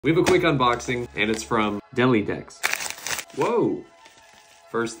We have a quick unboxing, and it's from Deli Decks. Whoa!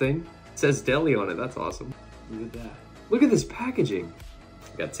 First thing, it says Deli on it. That's awesome. Look at that. Look at this packaging.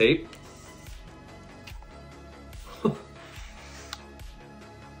 We got tape.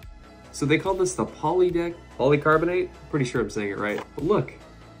 So they call this the poly deck, polycarbonate. Pretty sure I'm saying it right, but look.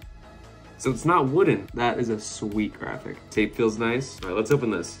 So it's not wooden. That is a sweet graphic. Tape feels nice. All right, let's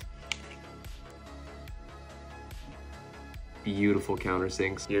open this. Beautiful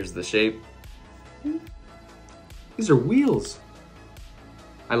countersinks. Here's the shape. These are wheels.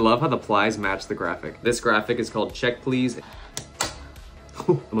 I love how the plies match the graphic. This graphic is called Check Please.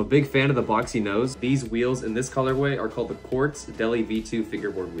 I'm a big fan of the boxy nose. These wheels in this colorway are called the Quartz Deli V2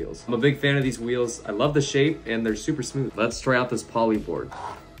 figureboard wheels. I'm a big fan of these wheels. I love the shape and they're super smooth. Let's try out this poly board.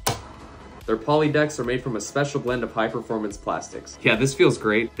 Their poly decks are made from a special blend of high performance plastics. Yeah, this feels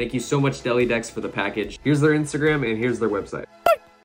great. Thank you so much Deli Decks for the package. Here's their Instagram and here's their website.